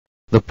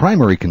The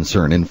primary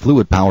concern in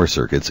fluid power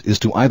circuits is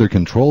to either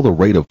control the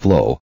rate of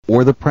flow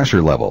or the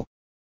pressure level.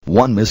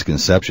 One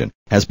misconception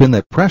has been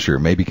that pressure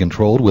may be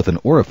controlled with an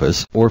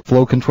orifice or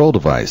flow control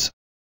device.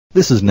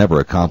 This is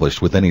never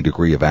accomplished with any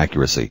degree of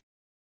accuracy.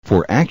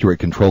 For accurate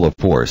control of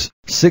force,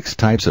 6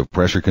 types of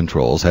pressure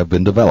controls have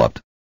been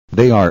developed.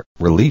 They are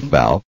relief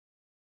valve,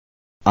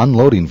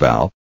 unloading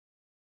valve,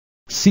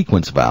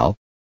 sequence valve,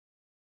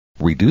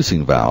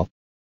 reducing valve,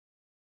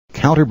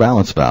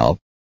 counterbalance valve,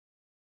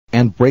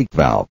 and brake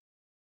valve.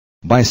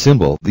 By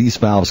symbol, these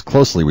valves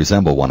closely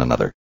resemble one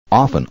another.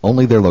 Often,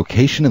 only their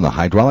location in the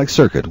hydraulic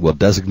circuit will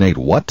designate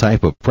what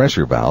type of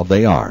pressure valve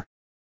they are.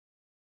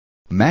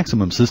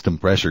 Maximum system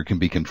pressure can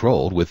be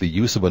controlled with the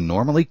use of a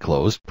normally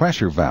closed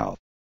pressure valve.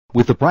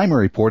 With the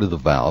primary port of the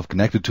valve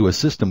connected to a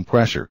system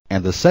pressure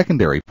and the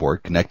secondary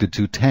port connected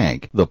to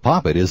tank, the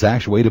poppet is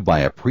actuated by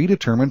a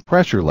predetermined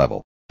pressure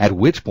level, at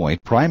which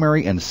point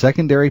primary and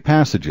secondary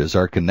passages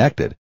are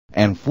connected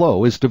and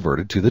flow is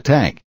diverted to the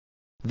tank.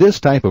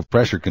 This type of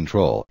pressure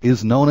control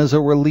is known as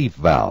a relief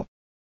valve.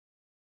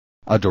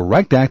 A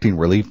direct-acting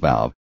relief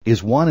valve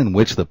is one in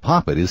which the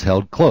poppet is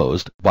held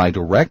closed by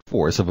direct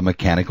force of a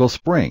mechanical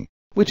spring,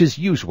 which is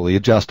usually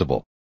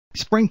adjustable.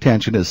 Spring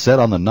tension is set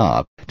on the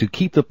knob to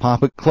keep the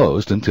poppet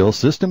closed until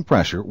system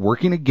pressure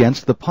working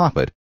against the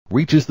poppet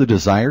reaches the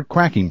desired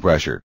cracking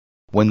pressure.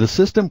 When the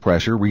system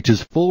pressure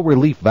reaches full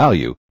relief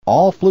value,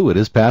 all fluid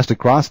is passed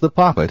across the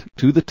poppet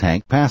to the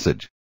tank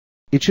passage.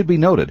 It should be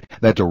noted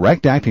that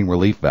direct-acting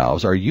relief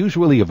valves are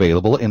usually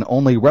available in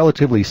only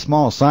relatively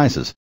small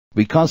sizes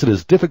because it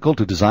is difficult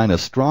to design a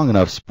strong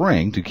enough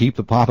spring to keep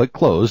the poppet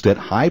closed at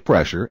high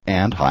pressure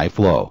and high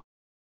flow.